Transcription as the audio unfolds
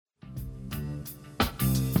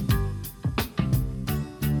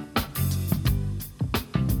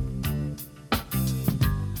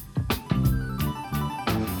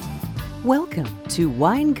Welcome to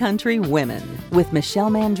Wine Country Women with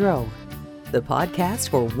Michelle Mandro, the podcast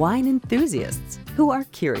for wine enthusiasts who are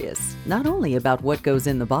curious not only about what goes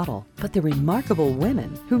in the bottle, but the remarkable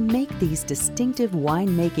women who make these distinctive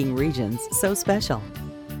winemaking regions so special.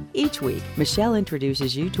 Each week, Michelle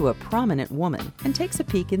introduces you to a prominent woman and takes a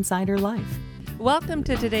peek inside her life. Welcome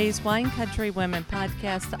to today's Wine Country Women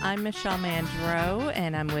podcast. I'm Michelle Mandro,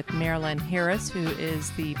 and I'm with Marilyn Harris, who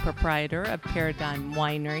is the proprietor of Paradigm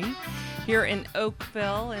Winery here in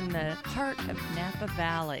Oakville in the heart of Napa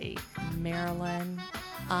Valley. Marilyn,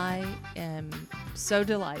 I am so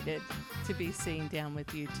delighted to be sitting down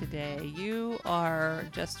with you today. You are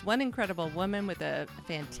just one incredible woman with a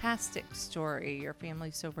fantastic story. Your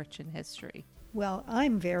family's so rich in history. Well,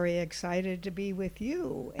 I'm very excited to be with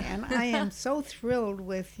you, and I am so thrilled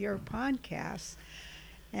with your podcast.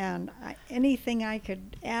 And anything I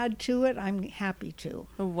could add to it, I'm happy to.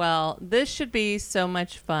 Well, this should be so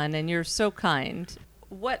much fun, and you're so kind.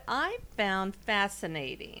 What I found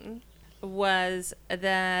fascinating was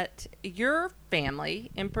that your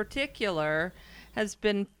family, in particular, has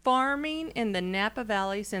been farming in the Napa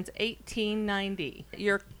Valley since 1890.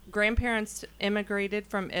 Your grandparents immigrated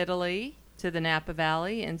from Italy to the Napa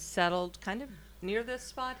Valley and settled kind of near this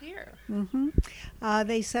spot here. Mm-hmm.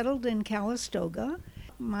 They settled in Calistoga.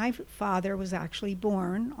 My father was actually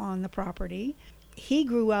born on the property. He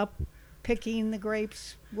grew up picking the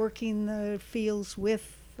grapes, working the fields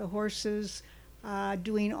with the horses,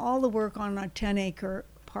 doing all the work on a 10-acre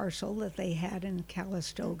parcel that they had in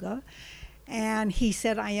Calistoga. And he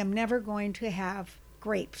said, I am never going to have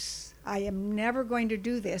grapes. I am never going to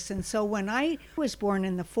do this. And so when I was born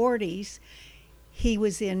in the 40s, he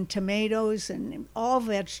was in tomatoes and all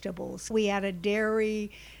vegetables. We had a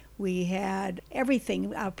dairy, we had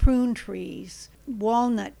everything, prune trees,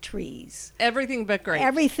 walnut trees. Everything but grapes.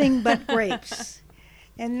 Everything but grapes.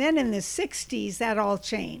 And then in the 60s, that all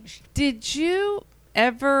changed. Did you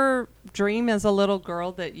ever dream as a little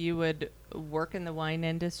girl that you would work in the wine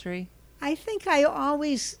industry? I think I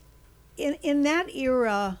always, in that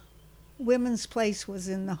era, women's place was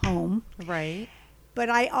in the home. Right.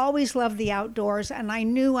 But I always loved the outdoors, and I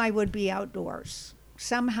knew I would be outdoors.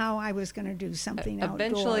 Somehow I was going to do something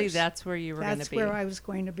outdoors. Eventually, that's where you were going to be. That's where I was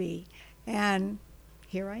going to be. And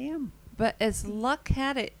here I am. But as luck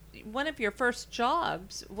had it, one of your first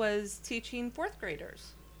jobs was teaching fourth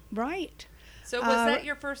graders. Right. So was that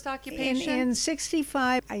your first occupation? In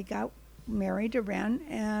 65, I got married to Ren,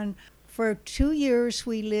 and for 2 years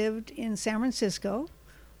we lived in San Francisco,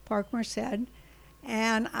 Park Merced,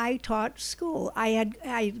 and I taught school.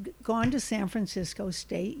 I'd gone to San Francisco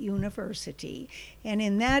State University, and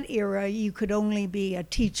in that era you could only be a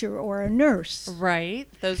teacher or a nurse. Right.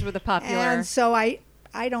 Those were the popular. And so I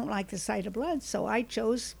don't like the sight of blood, so I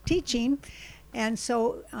chose teaching. And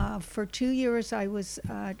so for 2 years I was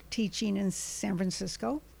teaching in San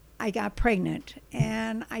Francisco. I got pregnant,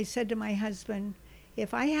 and I said to my husband,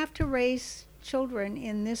 if I have to raise children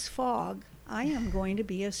in this fog, I am going to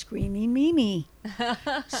be a screaming Mimi.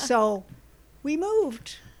 So we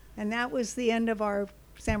moved, and that was the end of our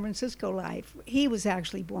San Francisco life. He was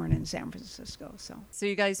actually born in San Francisco. So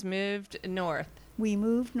you guys moved north? We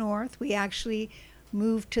moved north. We actually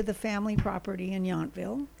moved to the family property in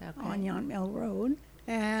Yountville, on Yount Mill Road.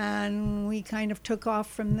 And we kind of took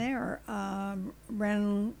off from there.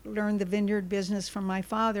 Ren learned the vineyard business from my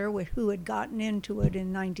father, who had gotten into it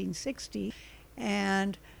in 1960.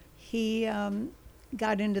 And he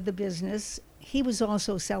got into the business. He was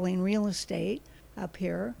also selling real estate up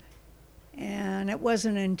here. And it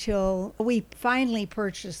wasn't until we finally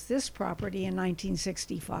purchased this property in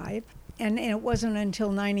 1965. And it wasn't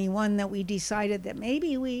until 91 that we decided that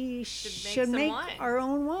maybe we should make our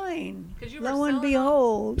own wine. Lo and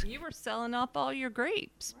behold. You were selling off all your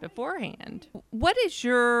grapes beforehand. What is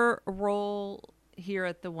your role here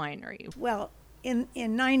at the winery? Well, in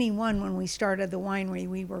 91 when we started the winery,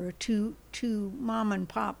 we were a two mom and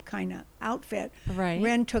pop kind of outfit. Right.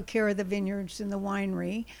 Ren took care of the vineyards in the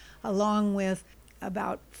winery, along with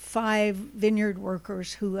about 5 vineyard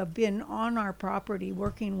workers who have been on our property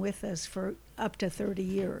working with us for up to 30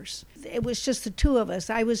 years. It was just the two of us.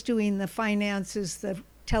 I was doing the finances, the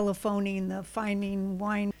telephoning, the finding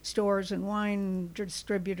wine stores and wine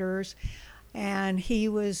distributors, and he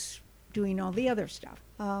was doing all the other stuff.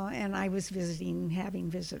 And I was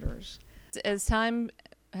having visitors. As time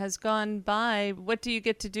has gone by, what do you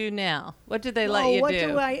get to do now? What do they let you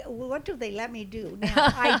do? What do they let me do now?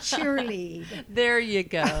 I cheerlead. There you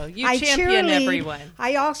go. You champion everyone.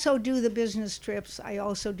 I also do the business trips. I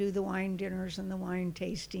also do the wine dinners and the wine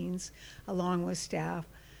tastings along with staff.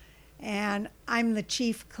 And I'm the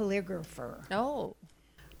chief calligrapher. Oh.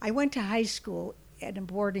 I went to high school at a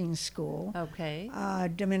boarding school. Okay.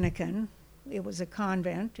 Dominican. It was a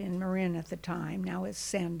convent in Marin at the time. Now it's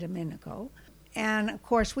San Domenico. And of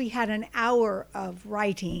course, we had an hour of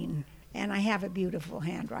writing, and I have a beautiful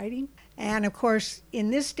handwriting. And of course, in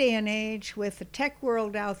this day and age, with the tech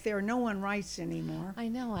world out there, no one writes anymore. I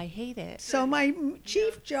know, I hate it. So my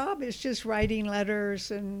chief job is just writing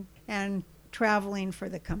letters and traveling for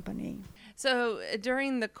the company. So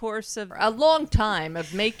during the course of a long time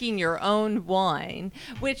of making your own wine,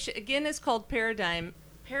 which again is called Paradigm.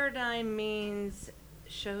 Paradigm means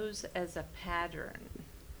shows as a pattern.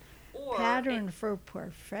 Or Pattern for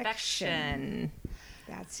perfection.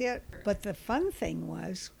 That's it. But the fun thing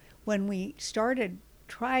was, when we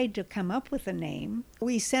tried to come up with a name,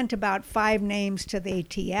 we sent about 5 names to the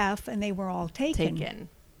ATF, and they were all taken.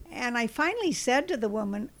 And I finally said to the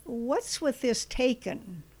woman, "What's with this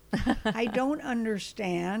taken? I don't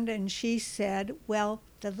understand." And she said, "Well,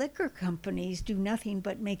 the liquor companies do nothing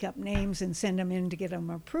but make up names and send them in to get them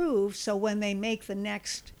approved. So when they make the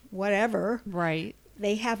next whatever, right,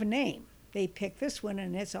 they have a name. They pick this one,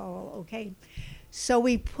 and it's all okay." So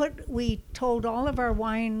we told all of our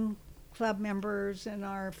wine club members and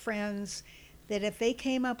our friends that if they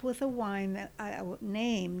came up with a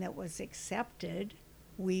name that was accepted,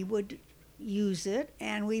 we would use it,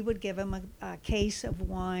 and we would give them a case of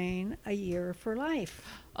wine a year for life.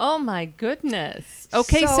 Oh my goodness.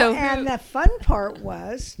 Okay, so and the fun part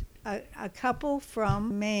was a couple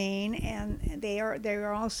from Maine, and they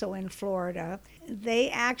are also in Florida. They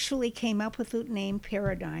actually came up with the name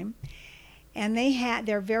Paradigm, and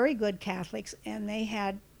they're very good Catholics, and they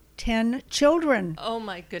had 10 children. Oh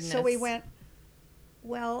my goodness. So we went,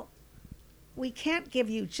 well, we can't give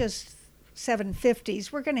you just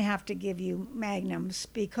 750s. We're going to have to give you magnums,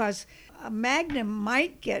 because a magnum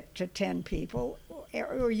might get to 10 people,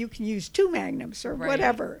 or you can use 2 magnums or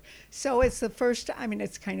whatever. So it's the first,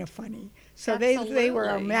 it's kind of funny. So they were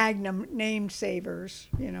our magnum name savers,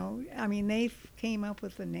 they came up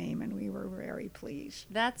with the name, and we were very pleased.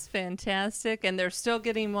 That's fantastic. And they're still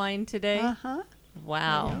getting wine today? Uh-huh.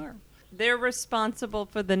 Wow. They are. They're responsible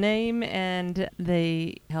for the name, and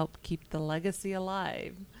they help keep the legacy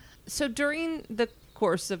alive. So during the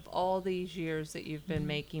course of all these years that you've been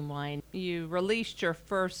making wine, you released your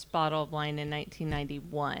first bottle of wine in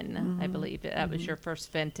 1991, I believe. That was your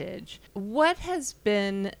first vintage. What has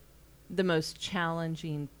been the most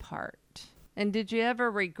challenging part? And did you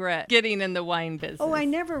ever regret getting in the wine business? Oh, I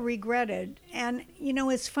never regretted. And,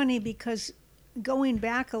 it's funny because going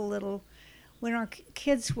back a little, when our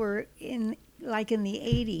kids were in the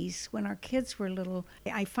 80s, when our kids were little,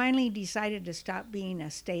 I finally decided to stop being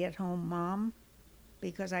a stay-at-home mom,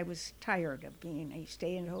 because I was tired of being a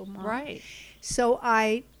stay-at-home mom. Right. So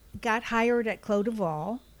I got hired at Clos de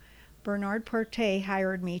Vol. Bernard Portet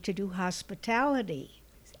hired me to do hospitality.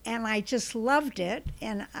 And I just loved it,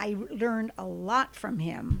 and I learned a lot from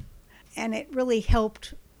him. And it really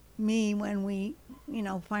helped me when we,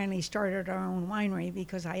 finally started our own winery,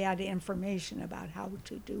 because I had information about how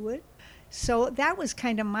to do it. So that was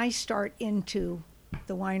kind of my start into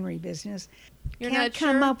the winery business. Can't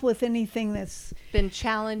come up with anything that's been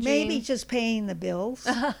challenging. Maybe just paying the bills.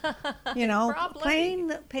 Probably.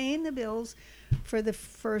 Paying the bills for the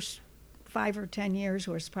first 5 or 10 years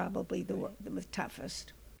was probably the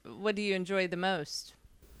toughest. What do you enjoy the most?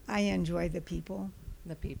 I enjoy the people.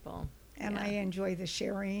 The people. And I enjoy the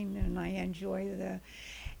sharing, and I enjoy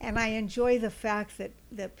the fact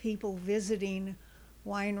that people visiting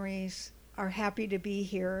wineries are happy to be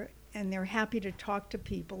here, and they're happy to talk to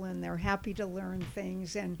people, and they're happy to learn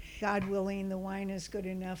things, and God willing, the wine is good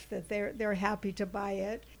enough that they're happy to buy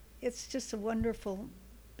it. It's just a wonderful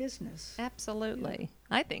business. Absolutely.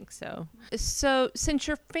 Yeah. I think so. So since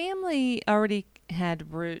your family already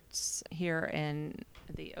had roots here in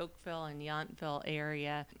the Oakville and Yountville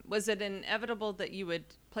area, was it inevitable that you would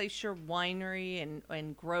place your winery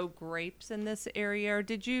and grow grapes in this area? Or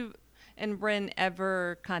did you and Ren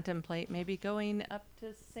ever contemplate maybe going up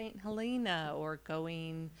to St. Helena, or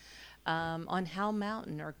going on Howell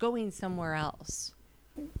Mountain, or going somewhere else?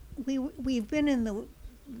 We've been in the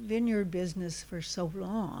vineyard business for so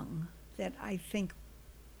long that I think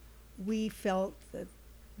we felt that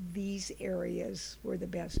these areas were the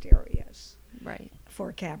best areas, right,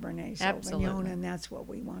 for Cabernet Sauvignon, and that's what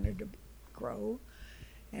we wanted to grow,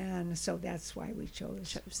 and so that's why we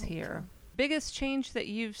chose here. Biggest change that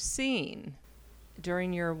you've seen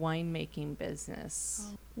during your winemaking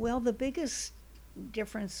business? Well, the biggest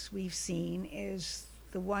difference we've seen is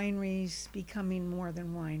the wineries becoming more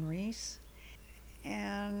than wineries,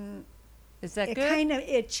 and is that good?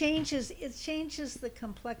 It changes the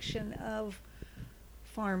complexion of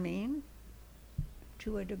farming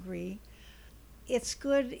to a degree. It's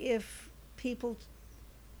good if people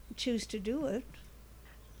choose to do it.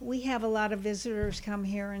 We have a lot of visitors come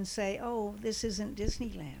here and say, oh, this isn't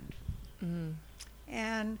Disneyland. Mm.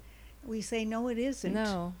 And we say, no, it isn't.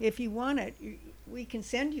 No. If you want it, we can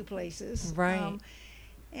send you places. Right.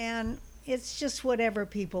 And it's just whatever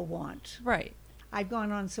people want. Right. I've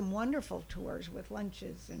gone on some wonderful tours with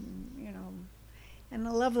lunches and, and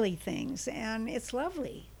the lovely things. And it's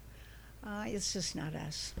lovely. It's just not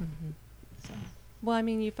us. Mm-hmm. So. Well, I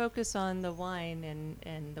mean, you focus on the wine,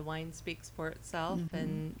 and the wine speaks for itself,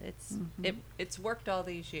 and it's worked all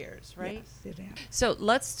these years, right? Yes, it has. So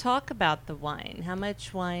let's talk about the wine. How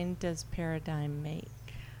much wine does Paradigm make?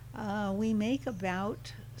 We make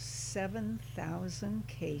about 7,000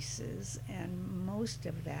 cases, and most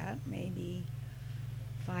of that, maybe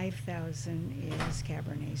 5,000, is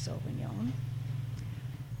Cabernet Sauvignon.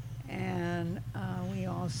 And we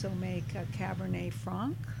also make a Cabernet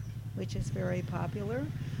Franc, which is very popular.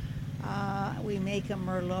 We make a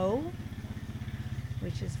Merlot,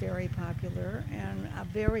 which is very popuor, and a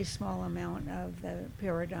very small amount of the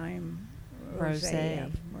Paradigm Rosé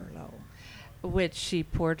of Merlot. Which she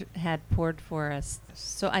had poured for us.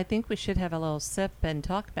 So I think we should have a little sip and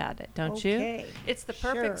talk about it, don't you? It's the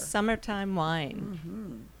perfect summertime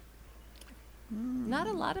wine. Not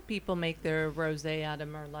a lot of people make their rosé out of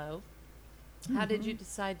Merlot. How did you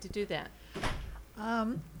decide to do that?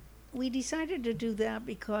 We decided to do that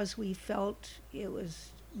because we felt it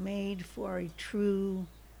was made for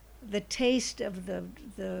the taste of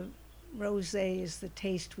the rosé is the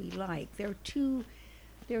taste we like. There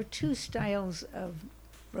are two styles of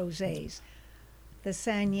rosés, the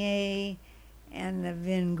Saignée and the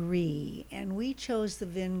Vin Gris. And we chose the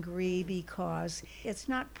Vin Gris because it's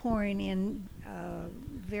not pouring in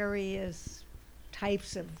various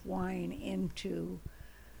types of wine into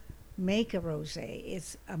make a rosé.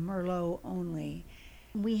 It's a Merlot only.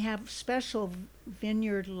 We have special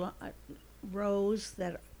vineyard rows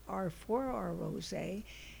that are for our rosé,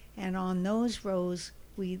 and on those rows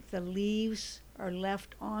the leaves are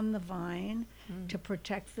left on the vine to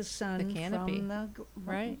protect the sun from the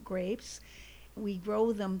grapes. We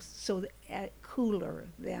grow them so cooler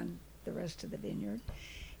than the rest of the vineyard,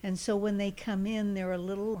 and so when they come in, they're a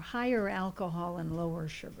little higher alcohol and lower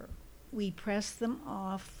sugar. We press them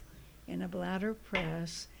off in a bladder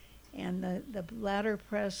press, and the bladder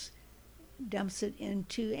press dumps it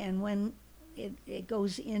into, and when it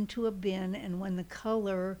goes into a bin, and when the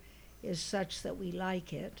color is such that we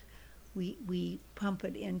like it, we pump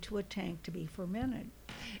it into a tank to be fermented.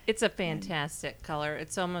 It's a fantastic color.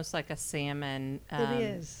 It's almost like a salmon. It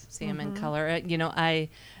is. Salmon color.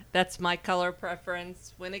 That's my color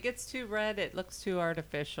preference. When it gets too red, it looks too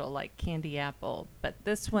artificial, like candy apple. But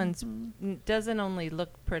this one's doesn't only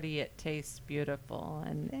look pretty, it tastes beautiful,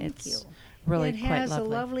 and it's really quite lovely. It has a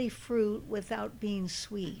lovely fruit without being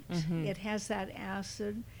sweet. It has that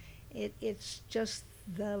acid. It's just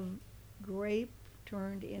the grape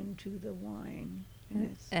turned into the wine.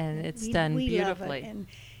 And it's done beautifully. Love it, and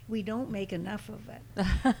we don't make enough of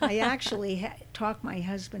it. I actually talked my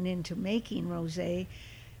husband into making rosé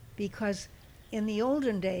because in the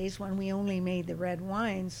olden days when we only made the red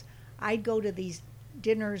wines, I'd go to these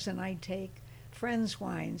dinners and I'd take friends'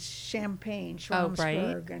 wines, Champagne,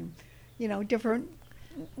 Schramsberg, and different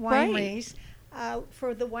wineries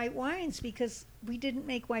for the white wines because we didn't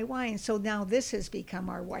make white wine. So now this has become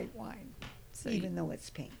our white wine, even though it's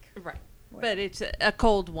pink. Right. But it's a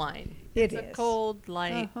cold wine. It's a cold,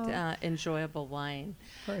 light, enjoyable wine.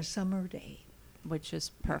 For a summer day. Which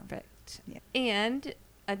is perfect. Yeah. And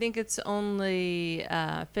I think it's only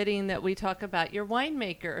fitting that we talk about your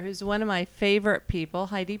winemaker, who's one of my favorite people,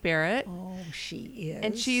 Heidi Barrett. Oh, she is.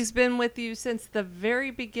 And she's been with you since the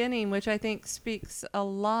very beginning, which I think speaks a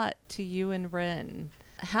lot to you and Ren.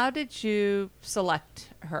 How did you select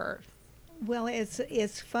her? Well,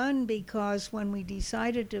 it's fun because when we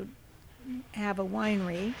decided to have a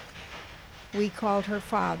winery, we called her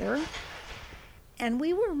father, and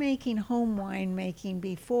we were making home winemaking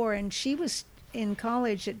before, and she was in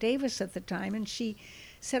college at Davis at the time, and she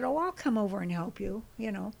said, oh, I'll come over and help you,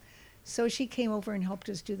 So she came over and helped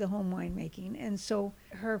us do the home winemaking, and so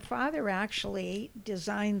her father actually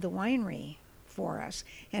designed the winery for us,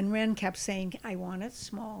 and Ren kept saying, I want it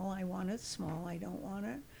small, I don't want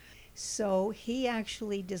it. So he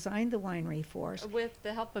actually designed the winery for us. With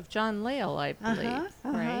the help of John Lale, I believe,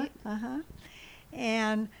 right?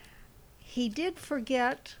 And he did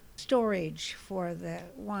forget storage for the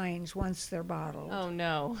wines once they're bottled. Oh,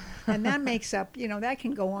 no. And that makes up, that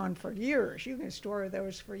can go on for years. You can store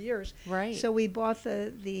those for years. Right. So we bought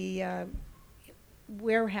the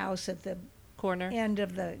warehouse at the Corner. end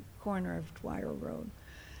of the corner of Dwyer Road.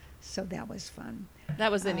 So that was fun.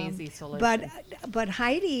 That was an easy solution. But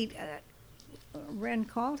Heidi, Ren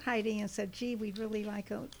called Heidi and said, "Gee, we'd really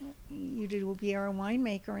like you to be our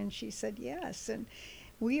winemaker." And she said yes. And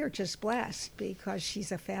we are just blessed because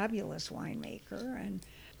she's a fabulous winemaker,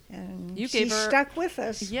 and she stuck with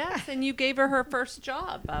us. Yes, and you gave her her first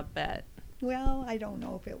job, I bet. Well, I don't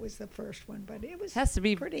know if it was the first one, but it was has to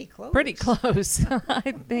be pretty close. Pretty close,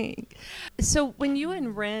 I think. So when you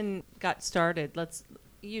and Ren got started,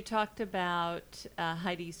 you talked about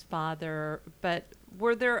Heidi's father, but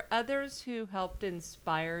were there others who helped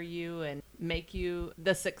inspire you and make you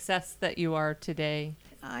the success that you are today?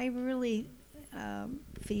 I really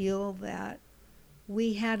feel that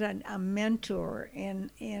we had a mentor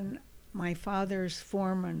in my father's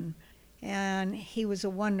foreman, and he was a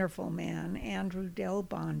wonderful man, Andrew Del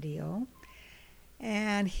Bondio,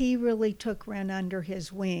 and he really took Ren under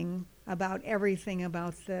his wing about everything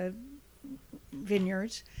about the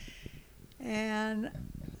vineyards. And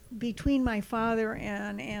between my father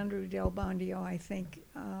and Andrew Del Bondio, I think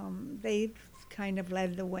they kind of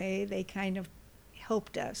led the way. They kind of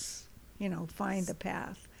helped us, find the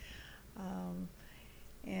path.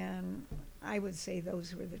 And I would say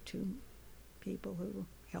those were the two people who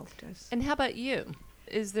helped us. And how about you?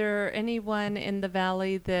 Is there anyone in the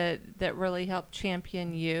valley that really helped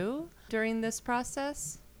champion you during this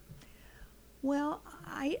process? Well,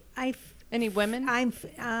 any women? I'm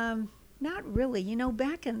not really.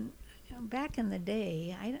 Back in the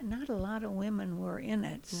day, not a lot of women were in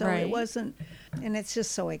it, so right. It wasn't. And it's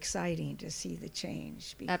just so exciting to see the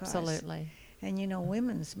change. Absolutely. And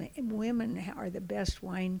women are the best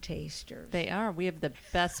wine tasters. They are. We have the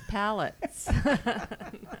best palates.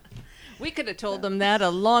 We could have told them that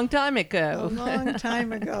a long time ago. A long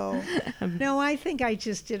time ago. No, I think I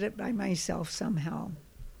just did it by myself somehow.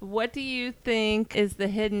 What do you think is the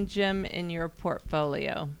hidden gem in your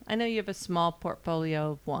portfolio? I know you have a small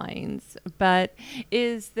portfolio of wines, but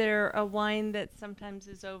is there a wine that sometimes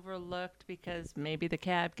is overlooked because maybe the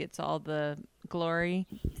cab gets all the glory?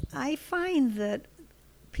 I find that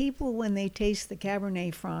people, when they taste the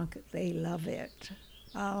Cabernet Franc, they love it.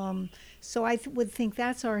 So I would think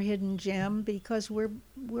that's our hidden gem because we're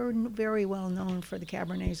very well known for the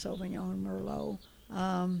Cabernet Sauvignon and Merlot.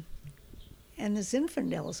 And the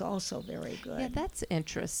Zinfandel is also very good. Yeah, that's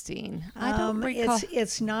interesting. I don't recall.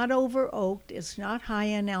 It's not over oaked. It's not high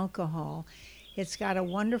in alcohol. It's got a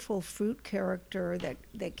wonderful fruit character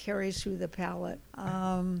that carries through the palate.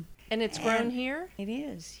 And it's grown here? It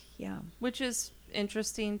is, yeah. Which is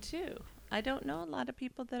interesting, too. I don't know a lot of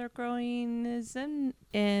people that are growing Zin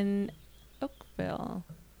in Oakville.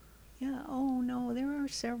 Yeah. Oh no, there are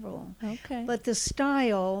several. Okay. But the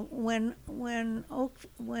style, when Zinfandel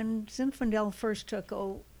first took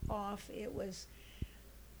off, it was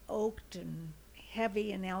oaked and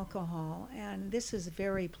heavy in alcohol, and this is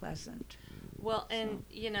very pleasant. Well, and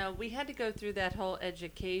we had to go through that whole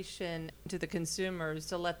education to the consumers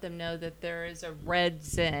to let them know that there is a red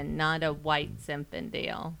Zin, not a white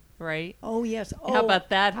Zinfandel, right? Oh yes. Oh, how about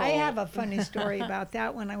that? I have a funny story about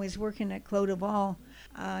that. When I was working at Clos de Val,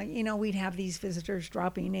 we'd have these visitors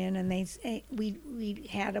dropping in, and we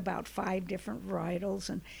had about 5 different varietals,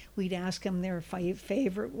 and we'd ask them their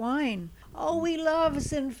favorite wine. Oh, we love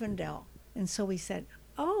Zinfandel. And so we said,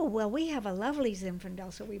 oh, well, we have a lovely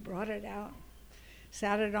Zinfandel. So we brought it out,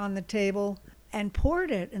 sat it on the table, and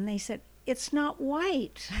poured it. And they said, it's not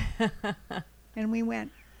white. And we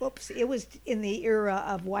went, whoops. It was in the era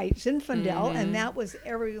of white Zinfandel, and that was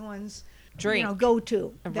everyone's drink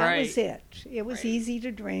go-to. That right. was it. It was right. easy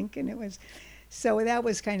to drink, and it was so that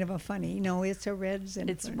was kind of a funny. It's a red Zinfandel.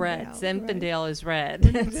 It's red. Zinfandel is red.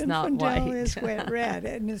 It's not white. Zinfandel is red,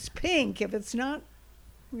 and it's pink if it's not,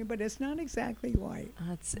 but it's not exactly white.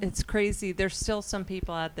 It's crazy. There's still some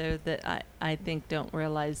people out there that I think don't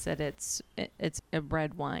realize that it's a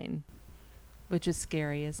red wine, which is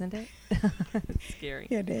scary, isn't it? It's scary.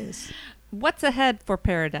 It is. What's ahead for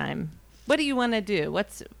Paradigm? What do you want to do?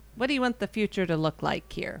 What do you want the future to look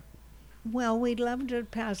like here? Well, we'd love to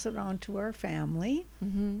pass it on to our family.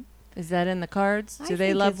 Mm-hmm. Is that in the cards? Do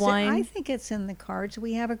they love wine? I think it's in the cards.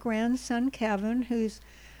 We have a grandson, Kevin, who's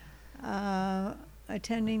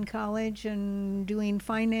attending college and doing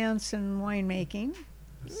finance and winemaking.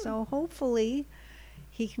 So hopefully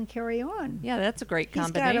he can carry on. Yeah, that's a great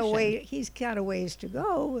combination. He's got a ways to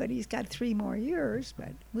go, but he's got 3 more years,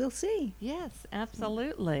 but we'll see. Yes,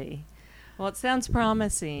 absolutely. Well, it sounds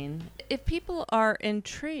promising. If people are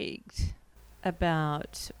intrigued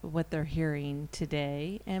about what they're hearing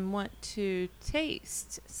today and want to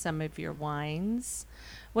taste some of your wines,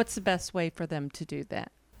 what's the best way for them to do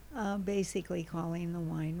that? Basically calling the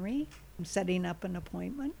winery, setting up an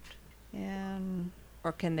appointment, and...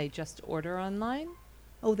 Or can they just order online?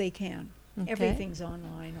 Oh, they can. Okay. Everything's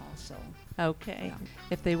online also. Okay. Yeah.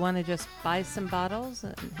 If they want to just buy some bottles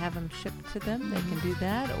and have them shipped to them, they can do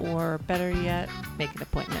that. Or better yet, make an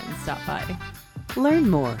appointment and stop by. Learn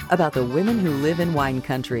more about the women who live in wine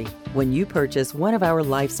country when you purchase one of our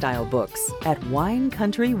lifestyle books at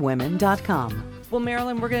winecountrywomen.com. Well,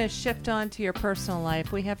 Marilyn, we're going to shift on to your personal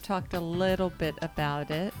life. We have talked a little bit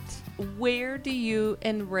about it. Where do you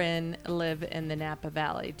and Ren live in the Napa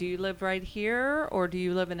Valley? Do you live right here or do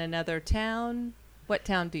you live in another town? What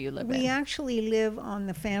town do you live in? We actually live on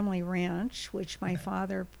the family ranch, which my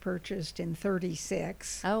father purchased in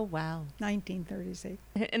 36. Oh, wow. 1936.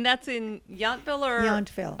 And that's in Yountville or?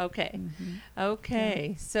 Yountville. Okay. Mm-hmm. Okay.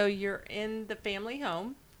 Yeah. So you're in the family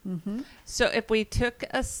home. Mm-hmm. So if we took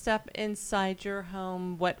a step inside your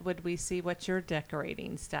home, what would we see? What's your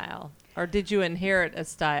decorating style? Or did you inherit a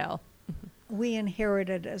style? We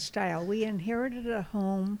inherited a style. We inherited a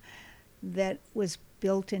home that was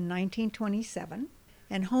built in 1927.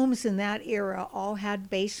 And homes in that era all had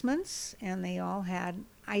basements, and they all had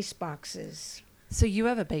ice boxes. So you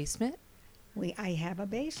have a basement? I have a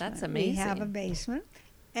basement. That's amazing. We have a basement.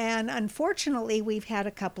 And unfortunately, we've had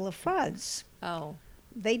a couple of floods. Oh.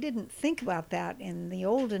 They didn't think about that in the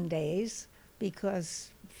olden days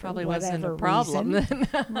because Probably for wasn't a whatever problem reason.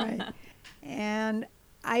 then. Right. And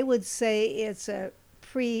I would say it's a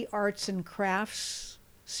pre-arts and crafts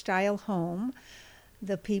style home.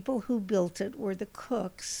 The people who built it were the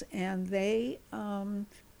cooks, and they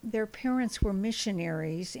their parents were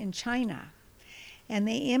missionaries in China. And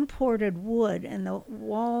they imported wood, and the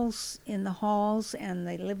walls in the halls and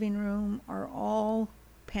the living room are all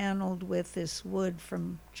paneled with this wood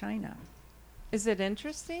from China. Is it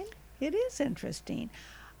interesting? It is interesting.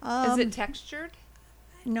 Is it textured?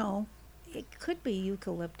 No, it could be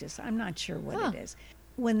eucalyptus. I'm not sure what it is.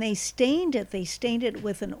 When they stained it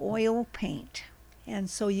with an oil paint. And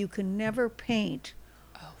so you can never paint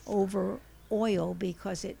over oil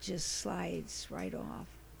because it just slides right off.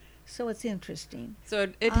 So it's interesting. So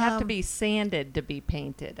it'd have to be sanded to be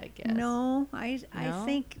painted, I guess. No, I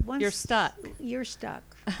think once... You're stuck. You're stuck.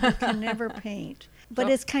 You can never paint. But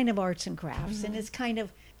it's kind of arts and crafts, and it's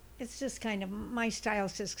just kind of, my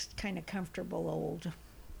style's just kind of comfortable old.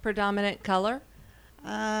 Predominant color?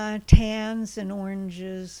 Tans and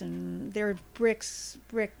oranges, and they're brick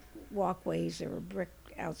walkways or brick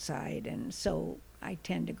outside, and so I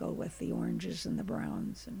tend to go with the oranges and the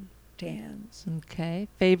browns and tans. Okay.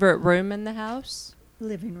 Favorite room in the house?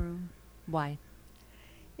 Living room. Why?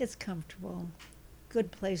 It's comfortable.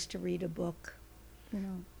 Good place to read a book, you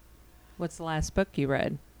know. What's the last book you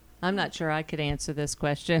read? I'm not sure I could answer this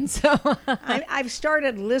question, so. I've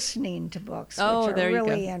started listening to books, which are there you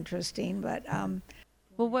really go. interesting, but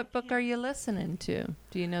Well, what book are you listening to?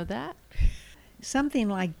 Do you know that? something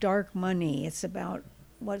like Dark Money. It's about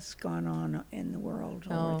what's gone on in the world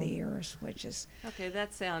over the years, which is... Okay,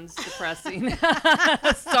 that sounds depressing.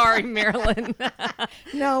 Sorry, Marilyn.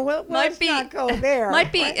 No, let's not go there.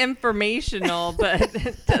 Might be informational, but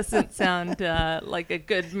it doesn't sound like a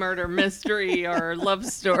good murder mystery or love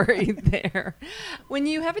story there. When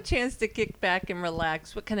you have a chance to kick back and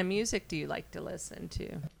relax, what kind of music do you like to listen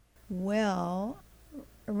to? Well,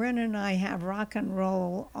 Ren and I have rock and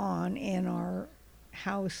roll on in our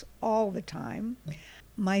house all the time.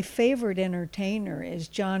 My favorite entertainer is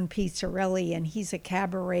John Pizzarelli, and he's a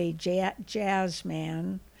cabaret jazz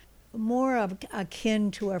man, more of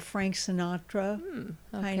akin to a Frank Sinatra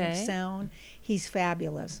kind of sound. He's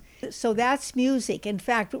fabulous. So that's music. In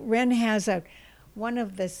fact, Ren has one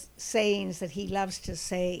of the sayings that he loves to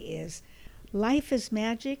say is, life is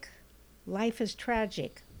magic, life is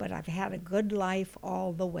tragic, but I've had a good life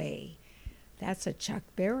all the way. That's a Chuck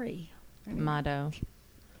Berry motto.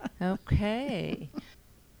 Okay.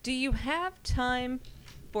 Do you have time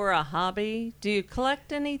for a hobby? Do you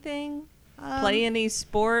collect anything? Play any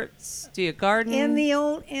sports? Do you garden?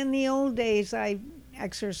 In the old days, I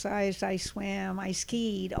exercised, I swam, I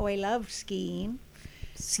skied. Oh, I loved skiing.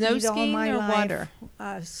 Snow Skied all skiing my or life. water?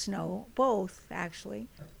 Snow, both actually.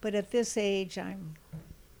 But at this age, I'm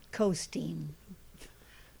coasting.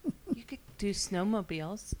 You could do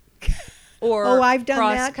snowmobiles. Or I've done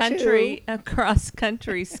that cross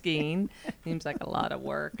country skiing. Seems like a lot of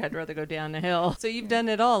work. I'd rather go down the hill. So you've done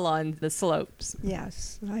it all on the slopes.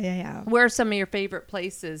 Yes, I have. Where are some of your favorite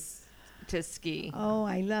places to ski? Oh,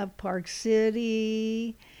 I love Park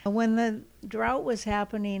City. When drought was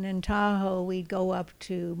happening in Tahoe, we'd go up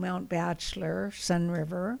to Mount Bachelor, Sun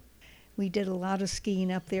River. We did a lot of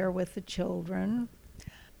skiing up there with the children.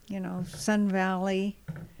 Sun Valley.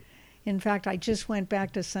 In fact, I just went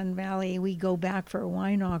back to Sun Valley. We go back for a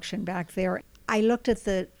wine auction back there. I looked at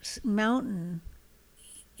the mountain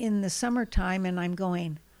in the summertime, and I'm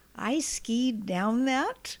going, I skied down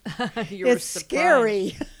that? It's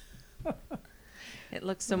scary. It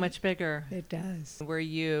looks so much bigger. It does. Were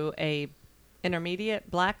you a intermediate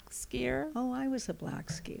black skier? Oh, I was a black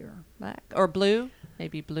skier. Black or blue?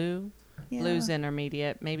 Maybe blue. Yeah. Blue's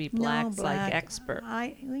intermediate. Maybe black's black. like expert.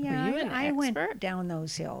 I Were you an expert? went down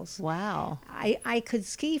those hills. Wow. I could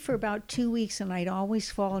ski for about 2 weeks, and I'd always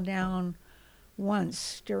fall down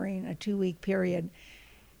once during a 2-week period.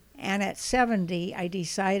 And at 70, I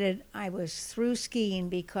decided I was through skiing,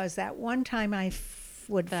 because that one time I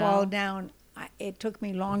would fall down, it took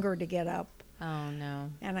me longer to get up. Oh,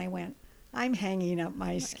 no. And I went, I'm hanging up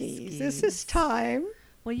my skis. This is time.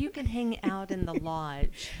 Well, you can hang out in the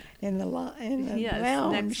lodge. In the Yes,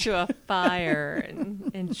 lounge. next to a fire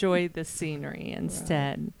and enjoy the scenery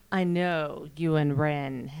instead. Right. I know you and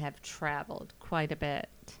Ren have traveled quite a bit.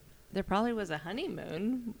 There probably was a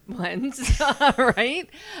honeymoon once, right?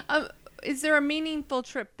 Is there a meaningful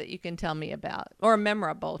trip that you can tell me about, or a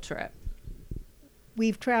memorable trip?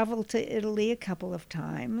 We've traveled to Italy a couple of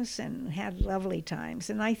times and had lovely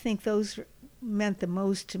times. And I think those meant the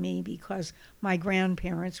most to me because my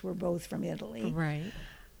grandparents were both from Italy. Right.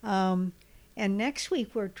 And next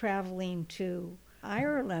week we're traveling to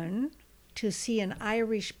Ireland to see an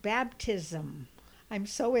Irish baptism. I'm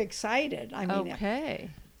so excited.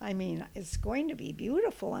 I mean, it's going to be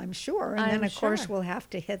beautiful, I'm sure. And then, of course, we'll have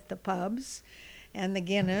to hit the pubs and the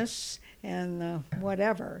Guinness and the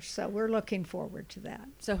whatever. So we're looking forward to that.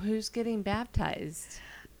 So who's getting baptized?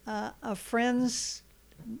 A friend's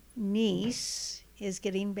niece is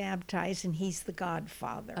getting baptized, and he's the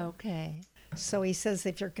godfather. Okay. So he says,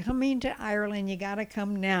 if you're coming to Ireland, you got to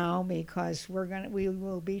come now, because we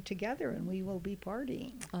will be together and we will be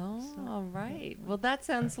partying. Oh, so, all right. Well, that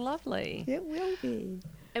sounds lovely. It will be.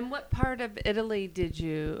 And what part of Italy do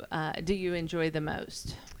you enjoy the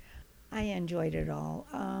most? I enjoyed it all.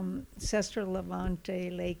 Sestro Levante,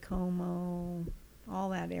 Lake Como, all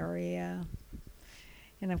that area.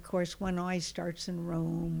 And, of course, one always starts in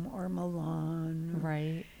Rome or Milan.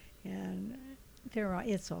 Right. And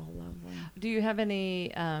it's all lovely. Do you have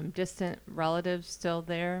any distant relatives still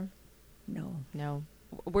there? No. No.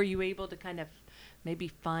 Were you able to kind of maybe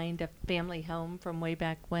find a family home from way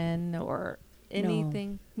back when, or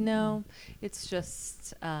anything? No. It's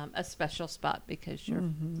just a special spot because your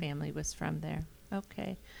family was from there.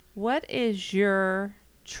 Okay. What is your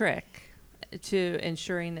trick to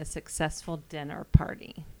ensuring a successful dinner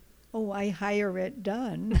party? Oh, I hire it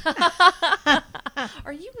done.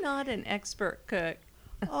 Are you not an expert cook?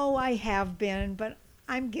 Oh, I have been, but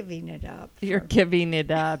I'm giving it up. You're giving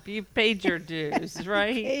it up. You've paid your dues,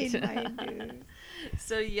 right? Paid my dues.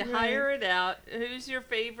 So you hire it out. Who's your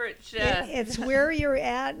favorite chef? It's where you're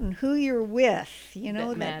at and who you're with,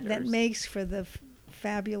 that makes for the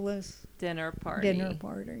fabulous dinner party.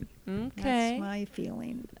 Okay. That's my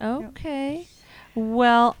feeling. Okay. Yep.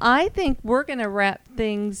 Well, I think we're going to wrap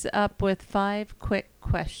things up with 5 quick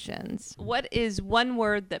questions. What is one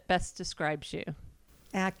word that best describes you?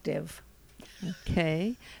 Active.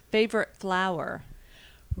 Okay. Favorite flower?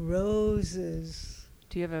 Roses.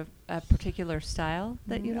 Do you have a particular style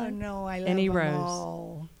that you like? No, I love Any them rose.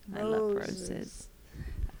 all. I love roses.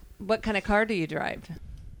 What kind of car do you drive?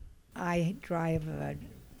 I drive a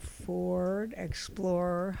Ford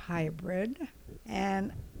Explorer hybrid,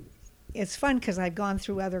 and it's fun because I've gone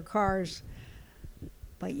through other cars,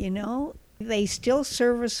 but they still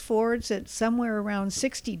service Fords at somewhere around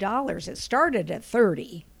 $60. It started at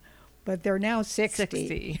 $30, but they're now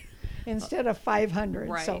 $60 instead of $500.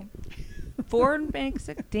 Right. So Ford makes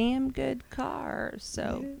a damn good car,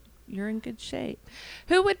 so you're in good shape.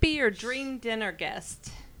 Who would be your dream dinner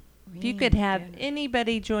guest? If you could have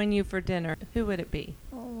anybody join you for dinner, who would it be?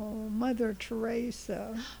 Oh, Mother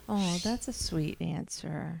Teresa. Oh, that's a sweet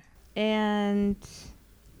answer. And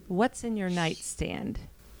what's in your nightstand?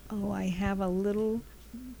 Oh, I have a little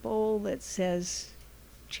bowl that says,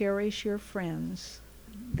 cherish your friends,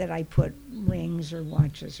 that I put rings or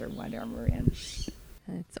watches or whatever in.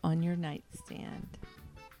 It's on your nightstand.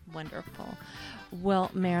 Wonderful.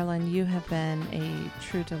 Well, Marilyn, you have been a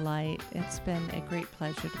true delight. It's been a great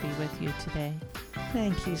pleasure to be with you today.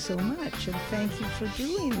 Thank you so much, and thank you for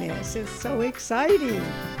doing this. It's so exciting.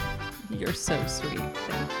 You're so sweet.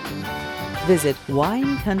 Thank you. Visit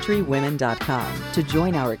winecountrywomen.com to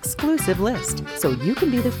join our exclusive list so you can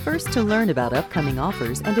be the first to learn about upcoming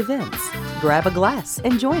offers and events. Grab a glass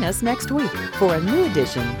and join us next week for a new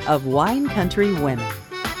edition of Wine Country Women.